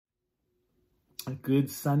A good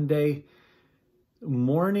Sunday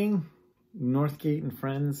morning, Northgate and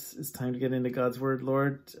friends. It's time to get into God's Word.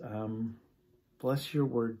 Lord, bless your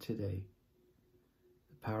Word today,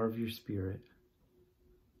 the power of your Spirit.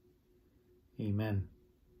 Amen.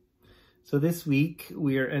 So this week,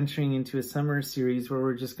 we are entering into a summer series where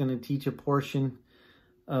we're just going to teach a portion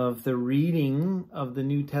of the reading of the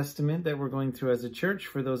New Testament that we're going through as a church,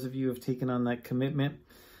 for those of you who have taken on that commitment.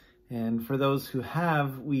 And for those who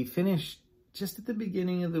have, we finished just at the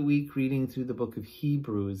beginning of the week reading through the book of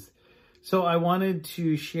Hebrews. So I wanted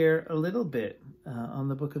to share a little bit on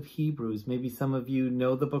the book of Hebrews. Maybe some of you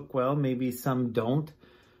know the book well, maybe some don't.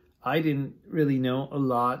 I didn't really know a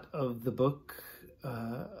lot of the book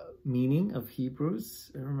meaning of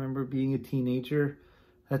Hebrews. I remember being a teenager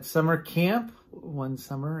at summer camp one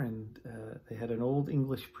summer, and they had an old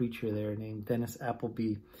English preacher there named Dennis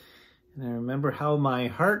Appleby. And I remember how my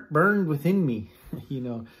heart burned within me,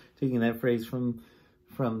 taking that phrase from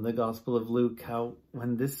the Gospel of Luke, how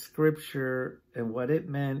when this scripture and what it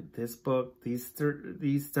meant, this book, these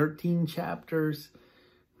 13 chapters,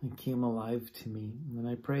 it came alive to me. And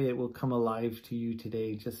I pray it will come alive to you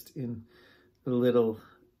today, just in a little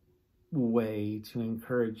way to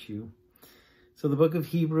encourage you. So the book of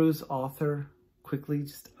Hebrews, author, quickly,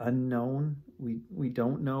 just unknown. We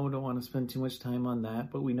don't want to spend too much time on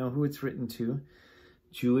that, but we know who it's written to.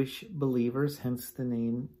 Jewish believers, hence the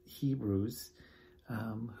name Hebrews,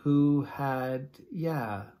 who had,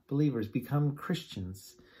 believers, become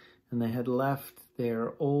Christians. And they had left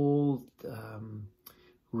their old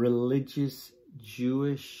religious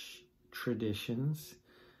Jewish traditions,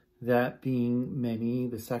 that being many,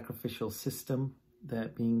 the sacrificial system,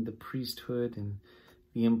 that being the priesthood and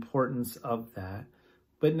the importance of that.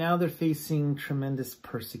 But now they're facing tremendous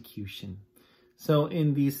persecution. So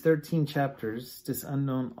in these 13 chapters, this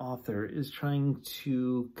unknown author is trying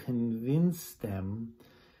to convince them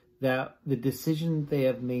that the decision they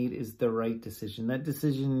have made is the right decision. That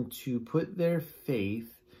decision to put their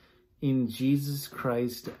faith in Jesus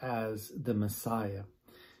Christ as the Messiah.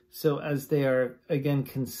 So as they are, again,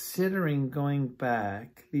 considering going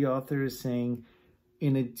back, the author is saying,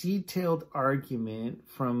 in a detailed argument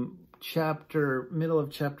from middle of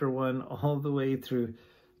chapter 1 all the way through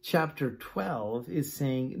chapter 12, is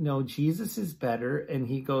saying, no, Jesus is better. And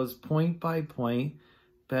he goes point by point,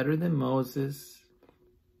 better than Moses,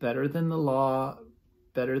 better than the law,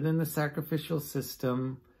 better than the sacrificial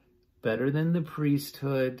system, better than the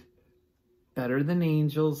priesthood, better than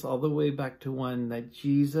angels, all the way back to one, that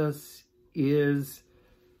Jesus is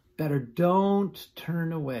better. Don't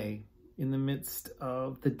turn away in the midst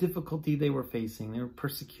of the difficulty they were facing. They were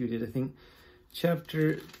persecuted. I think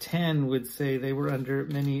chapter 10 would say they were under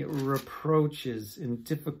many reproaches and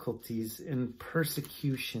difficulties and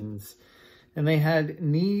persecutions, and they had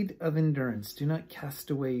need of endurance. Do not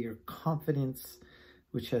cast away your confidence,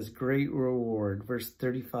 which has great reward. Verse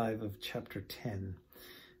 35 of chapter 10.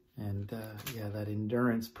 And that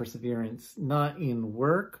endurance, perseverance, not in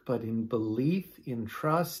work, but in belief, in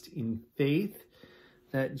trust, in faith,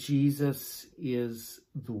 that Jesus is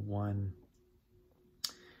the one.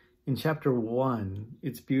 In chapter 1,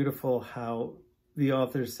 it's beautiful how the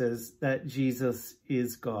author says that Jesus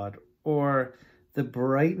is God, or the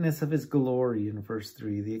brightness of his glory in verse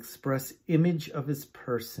 3, the express image of his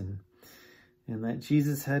person, and that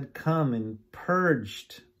Jesus had come and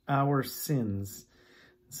purged our sins,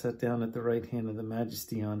 sat down at the right hand of the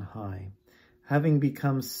Majesty on high, having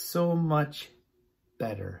become so much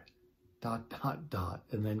better, ...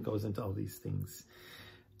 and then goes into all these things.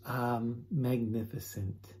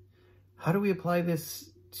 Magnificent. How do we apply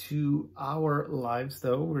this to our lives,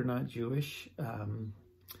 though? We're not Jewish.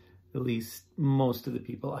 At least most of the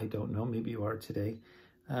people. I don't know. Maybe you are today.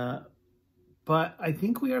 But I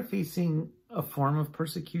think we are facing a form of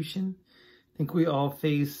persecution. I think we all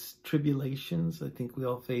face tribulations. I think we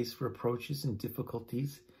all face reproaches and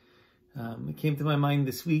difficulties. It came to my mind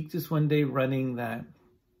this week, just one day running, that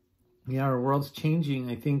our world's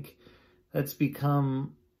changing. I think that's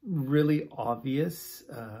become really obvious.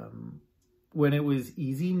 When it was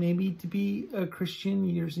easy maybe to be a Christian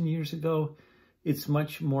years and years ago, it's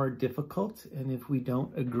much more difficult. And if we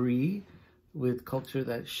don't agree with culture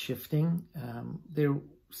that's shifting, there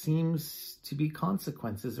seems to be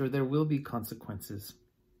consequences, or there will be consequences.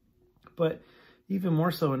 But even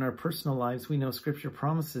more so in our personal lives, we know Scripture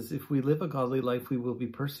promises if we live a godly life, we will be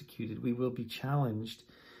persecuted, we will be challenged.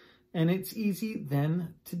 And it's easy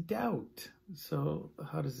then to doubt. So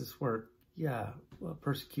how does this work?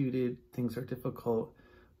 Persecuted, things are difficult.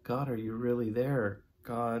 God, are you really there?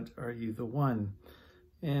 God, are you the one?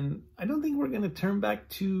 And I don't think we're going to turn back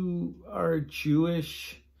to our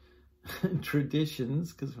Jewish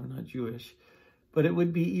traditions, because we're not Jewish, but it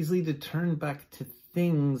would be easy to turn back to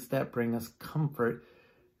things that bring us comfort.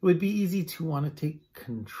 It would be easy to want to take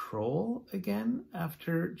control again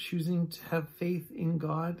after choosing to have faith in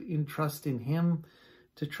God, in trust in Him,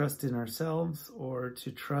 to trust in ourselves, or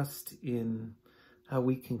to trust in how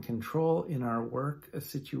we can control in our work a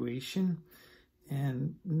situation.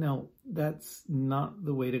 And no, that's not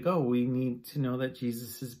the way to go. We need to know that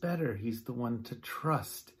Jesus is better. He's the one to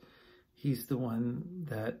trust. He's the one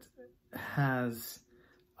that has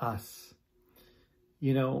us.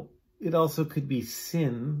 You know, it also could be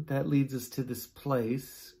sin that leads us to this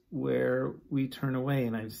place where we turn away.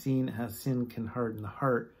 And I've seen how sin can harden the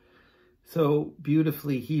heart. So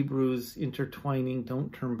beautifully, Hebrews intertwining,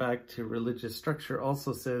 don't turn back to religious structure,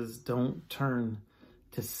 also says don't turn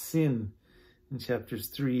to sin. In chapters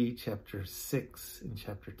 3, chapter 6, and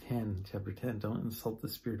chapter 10. Chapter 10, don't insult the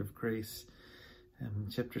Spirit of grace.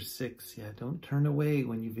 Chapter 6, don't turn away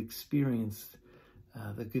when you've experienced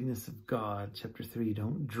the goodness of God. Chapter 3,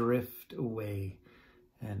 don't drift away.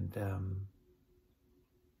 And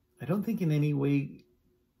I don't think in any way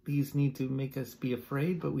these need to make us be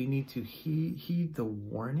afraid, but we need to heed the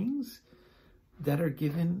warnings that are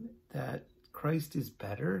given, that Christ is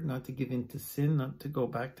better, not to give in to sin, not to go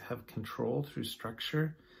back to have control through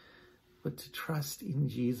structure, but to trust in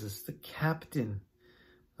Jesus, the captain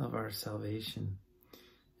of our salvation.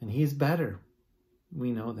 And He's better.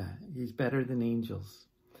 We know that. He's better than angels.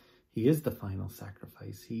 He is the final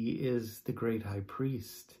sacrifice. He is the great high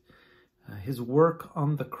priest. His work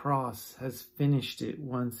on the cross has finished it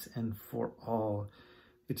once and for all.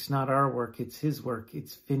 It's not our work, it's His work.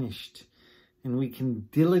 It's finished. And we can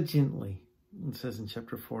diligently, it says in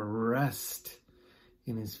chapter 4, rest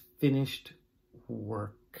in His finished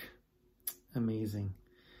work. Amazing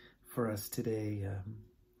for us today.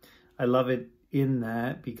 I love it in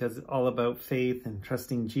that because it's all about faith and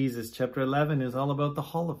trusting Jesus. Chapter 11 is all about the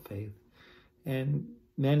hall of faith. And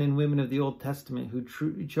men and women of the Old Testament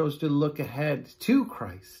who chose to look ahead to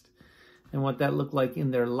Christ and what that looked like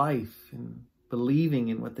in their life, and believing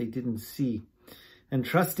in what they didn't see and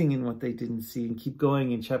trusting in what they didn't see, and keep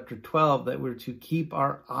going in chapter 12 that we're to keep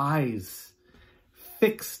our eyes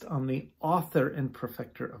fixed on the author and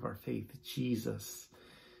perfecter of our faith, Jesus,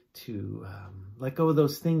 to let go of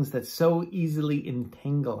those things that so easily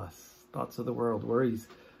entangle us, thoughts of the world, worries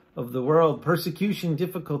of the world, persecution,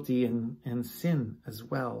 difficulty, and sin as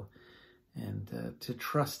well, and to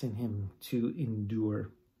trust in Him, to endure.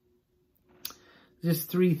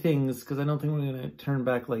 Just 3 things, because I don't think we're going to turn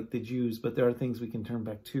back like the Jews, but there are things we can turn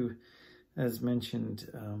back to, as mentioned.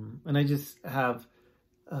 And I just have,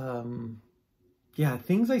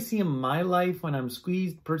 things I see in my life when I'm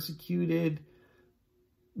squeezed, persecuted,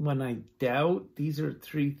 when I doubt. These are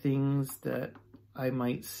 3 things that I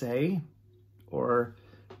might say or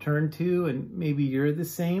turn to, and maybe you're the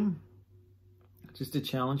same. Just to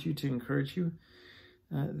challenge you, to encourage you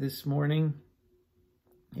this morning.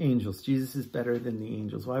 Angels. Jesus is better than the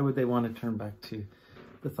angels. Why would they want to turn back to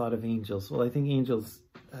the thought of angels? Well, I think angels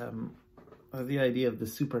are the idea of the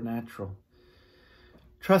supernatural.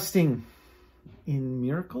 Trusting in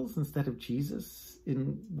miracles instead of Jesus,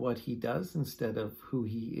 in what He does instead of who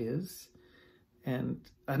He is. And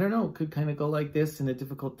I don't know, it could kind of go like this in a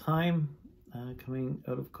difficult time, coming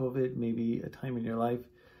out of COVID, maybe a time in your life.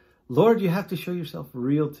 Lord, you have to show yourself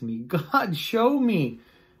real to me. God, show me.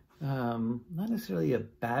 Not necessarily a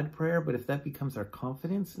bad prayer, but if that becomes our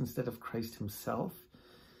confidence instead of Christ Himself,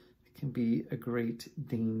 it can be a great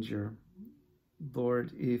danger.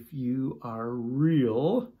 Lord, if you are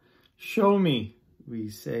real, show me, we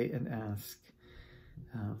say and ask.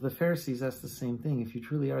 The Pharisees asked the same thing. If you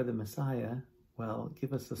truly are the Messiah, well,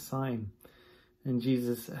 give us a sign. And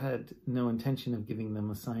Jesus had no intention of giving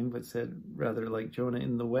them a sign, but said, rather like Jonah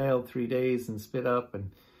in the whale, 3 days and spit up,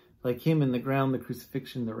 and like Him in the ground, the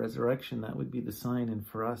crucifixion, the resurrection, that would be the sign. And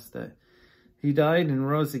for us, that He died and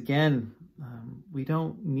rose again. We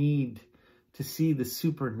don't need to see the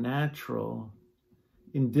supernatural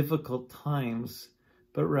in difficult times,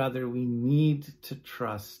 but rather we need to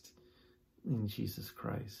trust in Jesus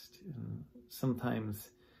Christ. And sometimes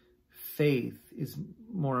faith is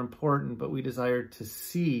more important, but we desire to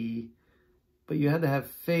see. But you had to have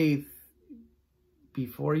faith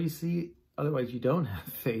before you see, otherwise you don't have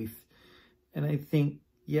faith. And I think,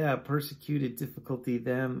 persecuted, difficulty,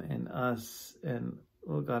 them and us, and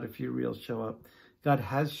oh God, if you're real, show up. God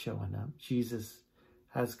has shown up. Jesus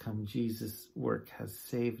has come. Jesus' work has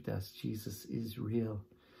saved us. Jesus is real.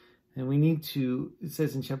 And we need to, it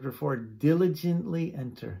says in chapter 4, diligently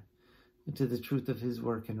enter into the truth of His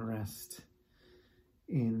work and rest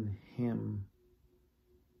in Him.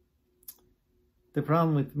 The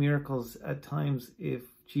problem with miracles at times, if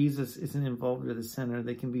Jesus isn't involved with the center,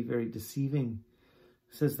 they can be very deceiving.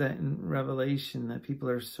 It says that in Revelation, that people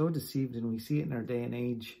are so deceived, and we see it in our day and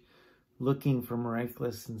age, looking for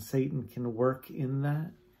miraculous, and Satan can work in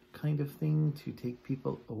that kind of thing to take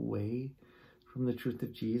people away from the truth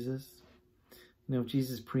of Jesus. You know, if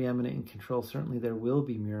Jesus is preeminent in control, certainly there will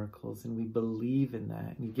be miracles, and we believe in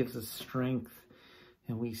that, and he gives us strength,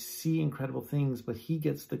 and we see incredible things, but he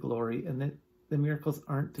gets the glory, and that the miracles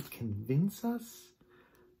aren't to convince us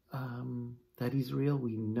that he's real.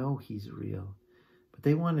 We know he's real. But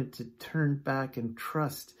they wanted to turn back and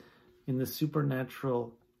trust in the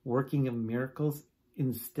supernatural working of miracles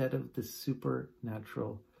instead of the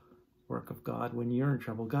supernatural work of God. When you're in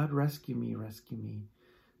trouble, God, rescue me, rescue me.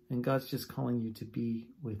 And God's just calling you to be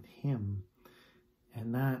with him.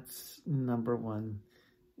 And that's number one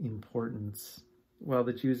importance. Well,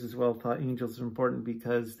 the Jews as well thought angels were important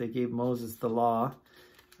because they gave Moses the law,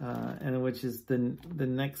 and which is the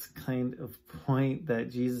next kind of point,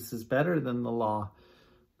 that Jesus is better than the law,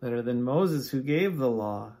 better than Moses who gave the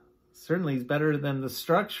law. Certainly he's better than the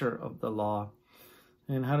structure of the law.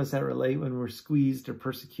 And how does that relate when we're squeezed or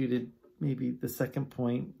persecuted? Maybe the second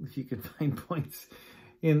point, if you could find points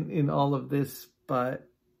in all of this. But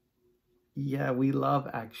yeah, we love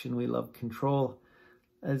action, we love control,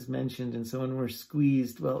 as mentioned. And so when we're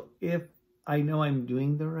squeezed, well, if I know I'm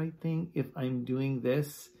doing the right thing, if I'm doing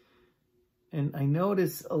this, and I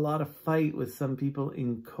notice a lot of fight with some people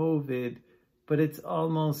in COVID, but it's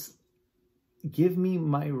almost, give me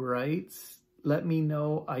my rights, let me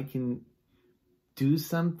know I can do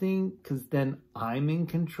something, because then I'm in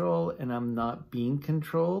control and I'm not being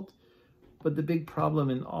controlled. But the big problem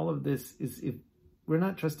in all of this is if we're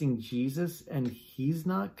not trusting Jesus and he's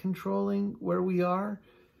not controlling where we are,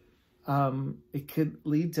 it could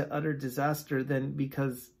lead to utter disaster then,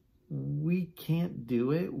 because we can't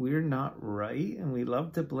do it. We're not right, and we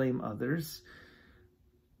love to blame others,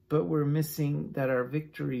 but we're missing that our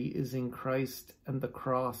victory is in Christ and the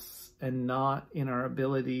cross, and not in our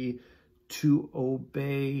ability to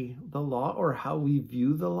obey the law, or how we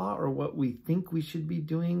view the law, or what we think we should be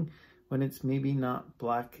doing when it's maybe not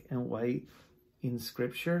black and white in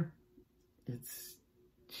Scripture. It's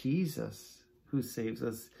Jesus who saves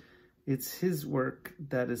us. It's his work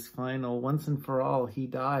that is final. Once and for all, he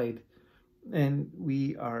died, and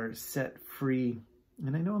we are set free.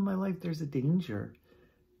 And I know in my life there's a danger.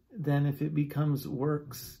 Then if it becomes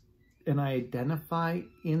works, and I identify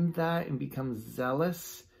in that and become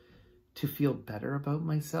zealous to feel better about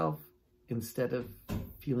myself instead of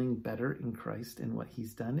feeling better in Christ and what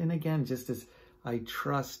he's done. And again, just as I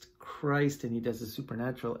trust Christ and he does the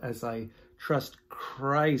supernatural, as I trust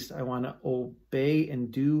Christ, I want to obey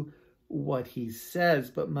and do what he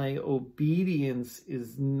says, but my obedience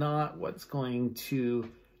is not what's going to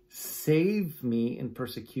save me in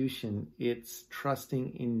persecution. It's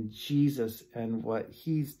trusting in Jesus and what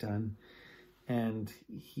he's done. And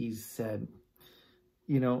he's said,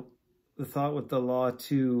 you know, the thought with the law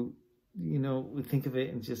too, you know, we think of it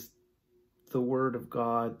in just the word of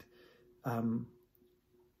God.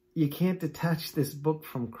 You can't detach this book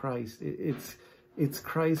from Christ. It's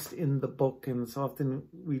Christ in the book. And so often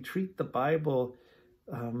we treat the Bible,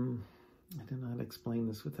 I don't know how to explain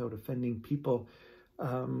this without offending people,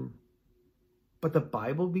 but the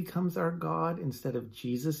Bible becomes our God instead of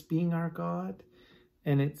Jesus being our God.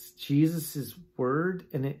 And it's Jesus's word,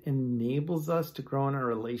 and it enables us to grow in our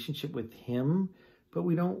relationship with him. But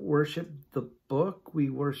we don't worship the book, we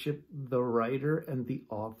worship the writer and the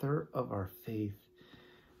author of our faith.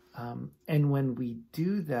 And when we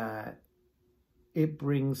do that, it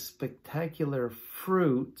brings spectacular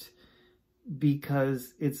fruit,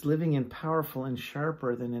 because it's living and powerful and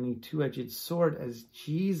sharper than any two-edged sword, as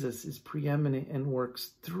Jesus is preeminent and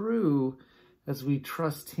works through as we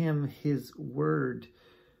trust him, his word.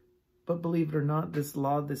 But believe it or not, this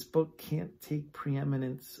law, this book can't take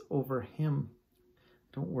preeminence over him.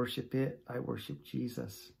 Don't worship it. I worship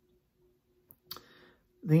Jesus.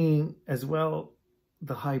 Thinking as well,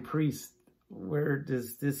 the high priest, where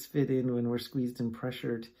does this fit in when we're squeezed and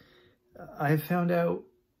pressured? I've found out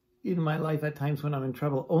in my life at times when I'm in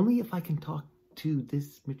trouble, only if I can talk to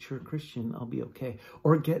this mature Christian, I'll be okay,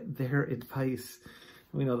 or get their advice.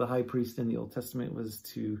 We know the high priest in the Old Testament was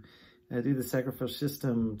to do the sacrificial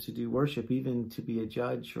system, to do worship, even to be a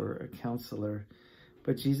judge or a counselor.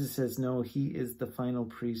 But Jesus says, no, he is the final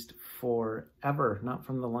priest forever, not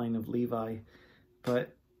from the line of Levi,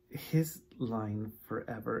 but his line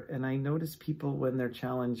forever. And I notice people, when they're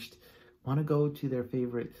challenged, want to go to their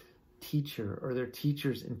favorite teacher or their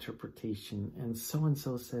teacher's interpretation. And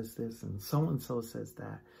so-and-so says this and so-and-so says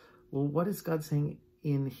that. Well, what is God saying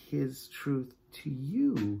in his truth to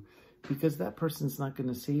you? Because that person's not going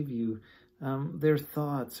to save you. Their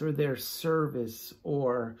thoughts or their service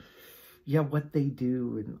or, what they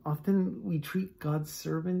do. And often we treat God's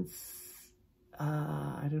servants,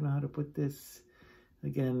 I don't know how to put this.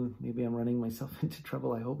 Again, maybe I'm running myself into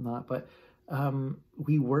trouble. I hope not. But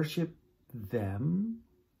we worship them.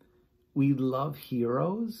 We love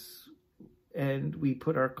heroes. And we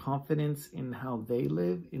put our confidence in how they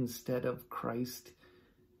live instead of Christ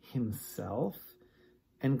himself.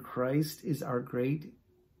 And Christ is our great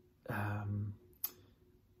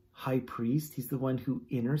high priest. He's the one who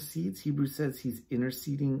intercedes. Hebrews says he's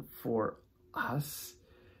interceding for us.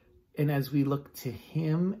 And as we look to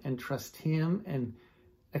him and trust him, and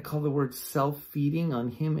I call the word self-feeding on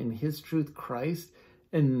him and his truth, Christ,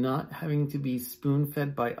 and not having to be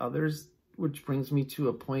spoon-fed by others, which brings me to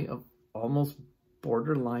a point of almost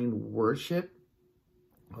borderline worship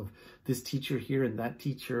of this teacher here and that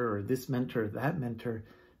teacher, or this mentor, that mentor.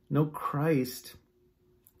 No, Christ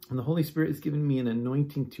and the Holy Spirit has given me an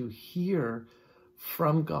anointing to hear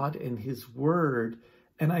from God and his word.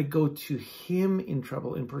 And I go to him in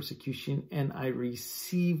trouble and persecution, and I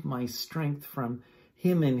receive my strength from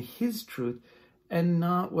him and his truth, and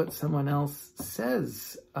not what someone else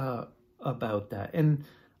says about that. And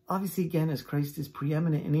obviously, again, as Christ is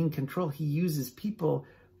preeminent and in control, he uses people,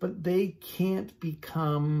 but they can't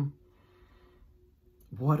become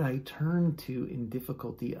what I turn to in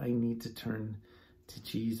difficulty. I need to turn to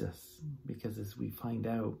Jesus, because as we find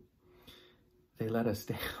out, they let us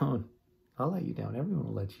down. I'll let you down. Everyone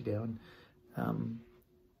will let you down.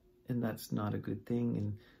 And that's not a good thing.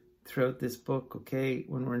 And throughout this book, okay,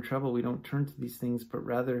 when we're in trouble, we don't turn to these things, but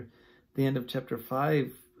rather the end of chapter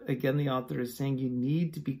 5, again, the author is saying you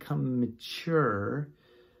need to become mature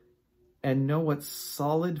and know what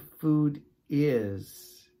solid food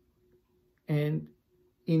is. And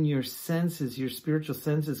in your senses, your spiritual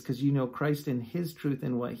senses, because you know Christ and his truth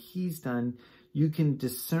and what he's done, you can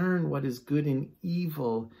discern what is good and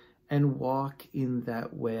evil and walk in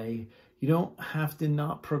that way. You don't have to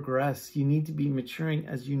not progress. You need to be maturing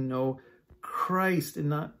as you know Christ and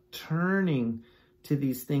not turning to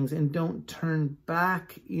these things. And don't turn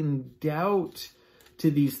back in doubt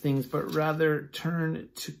to these things, but rather turn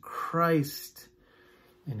to Christ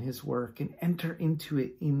and his work and enter into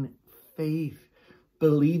it in faith,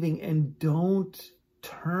 believing, and don't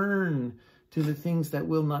turn to the things that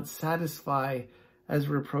will not satisfy as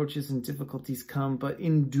reproaches and difficulties come, but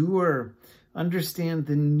endure. Understand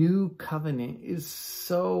the new covenant is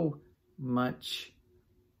so much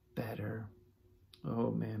better.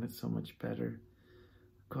 Oh man, it's so much better.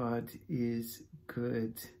 God is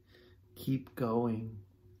good. Keep going.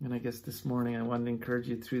 And I guess this morning I wanted to encourage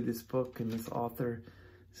you through this book and this author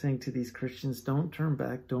saying to these Christians, don't turn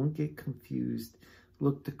back, don't get confused.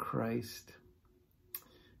 Look to Christ.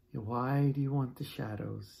 Why do you want the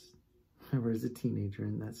shadows? I was a teenager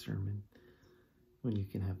in that sermon, when you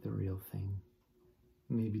can have the real thing.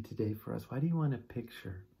 Maybe today for us, why do you want a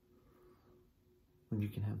picture when you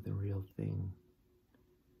can have the real thing?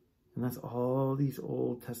 And that's all these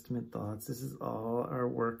Old Testament thoughts. This is all our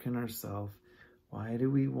work in ourselves. Why do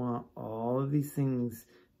we want all of these things,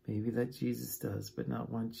 maybe that Jesus does, but not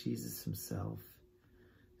want Jesus himself?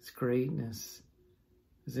 His greatness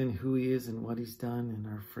is in who he is and what he's done and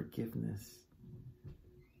our forgiveness.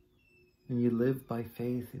 And you live by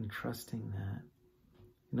faith in trusting that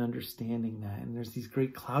and understanding that. And there's these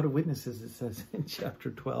great cloud of witnesses, it says in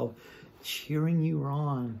chapter 12, cheering you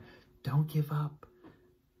on. Don't give up.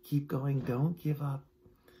 Keep going. Don't give up.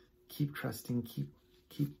 Keep trusting.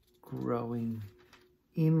 Keep growing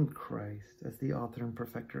in Christ as the author and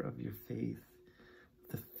perfecter of your faith,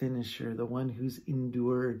 the finisher, the one who's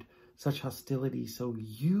endured such hostility, so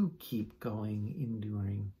you keep going,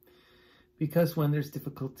 enduring. Because when there's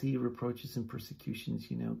difficulty, reproaches, and persecutions,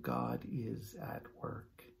 you know God is at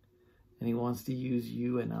work. And he wants to use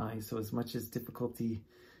you and I. So as much as difficulty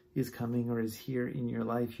is coming or is here in your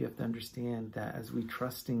life, you have to understand that as we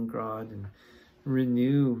trust in God and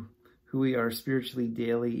renew who we are spiritually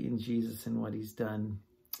daily in Jesus and what he's done,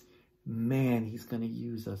 man, he's going to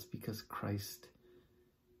use us because Christ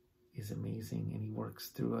is amazing and he works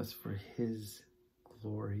through us for his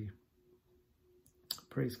glory.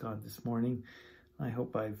 Praise God this morning. I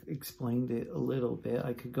hope I've explained it a little bit.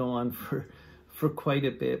 I could go on for quite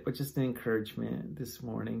a bit, but just an encouragement this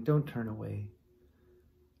morning. Don't turn away.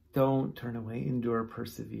 Don't turn away. Endure,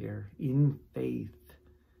 persevere in faith.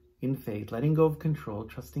 In faith, letting go of control,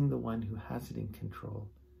 trusting the one who has it in control.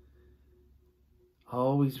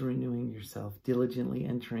 Always renewing yourself, diligently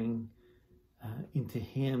entering into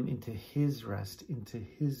him, into his rest, into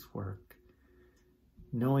his work,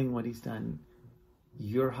 knowing what he's done.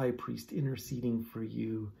 Your high priest interceding for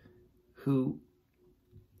you, who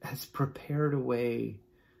has prepared a way.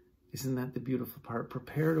 Isn't that the beautiful part?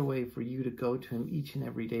 Prepared a way for you to go to him each and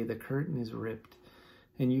every day. The curtain is ripped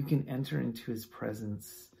and you can enter into his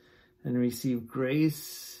presence and receive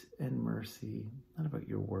grace and mercy. Not about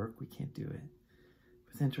your work, we can't do it.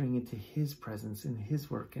 But entering into his presence and his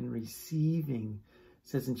work and receiving, it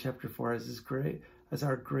says in chapter 4, as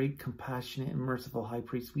our great, compassionate, and merciful high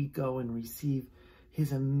priest, we go and receive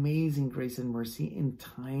his amazing grace and mercy in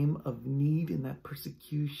time of need, in that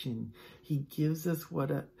persecution. He gives us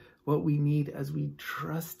what we need as we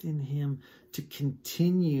trust in him to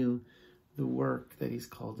continue the work that he's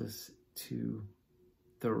called us to,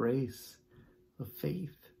 the race of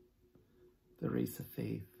faith. The race of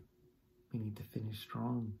faith. We need to finish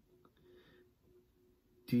strong.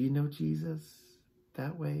 Do you know Jesus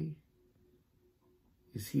that way?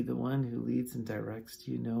 Is he the one who leads and directs?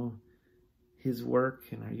 Do you know his work?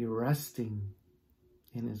 And are you resting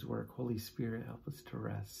in his work? Holy Spirit, help us to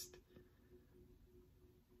rest.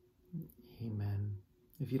 Amen.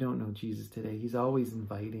 If you don't know Jesus today, he's always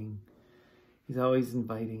inviting. He's always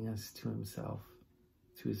inviting us to himself,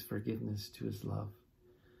 to his forgiveness, to his love.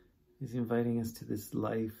 He's inviting us to this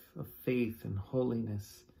life of faith and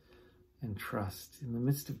holiness and trust in the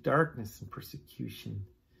midst of darkness and persecution,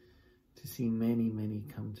 to see many, many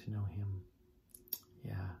come to know him.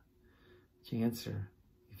 Yeah. Answer,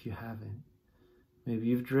 if you haven't. Maybe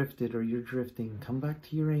you've drifted or you're drifting. Come back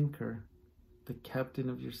to your anchor, the captain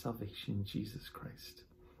of your salvation, Jesus Christ.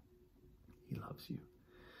 He loves you.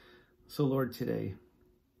 So Lord, today,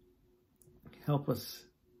 help us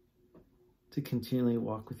to continually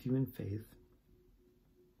walk with you in faith,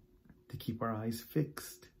 to keep our eyes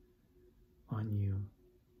fixed on you,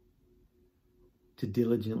 to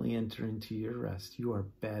diligently enter into your rest. You are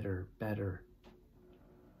better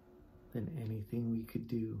than anything we could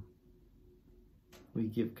do. We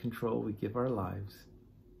give control, we give our lives.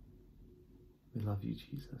 We love you,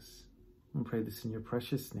 Jesus. I pray this in your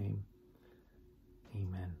precious name.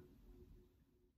 Amen.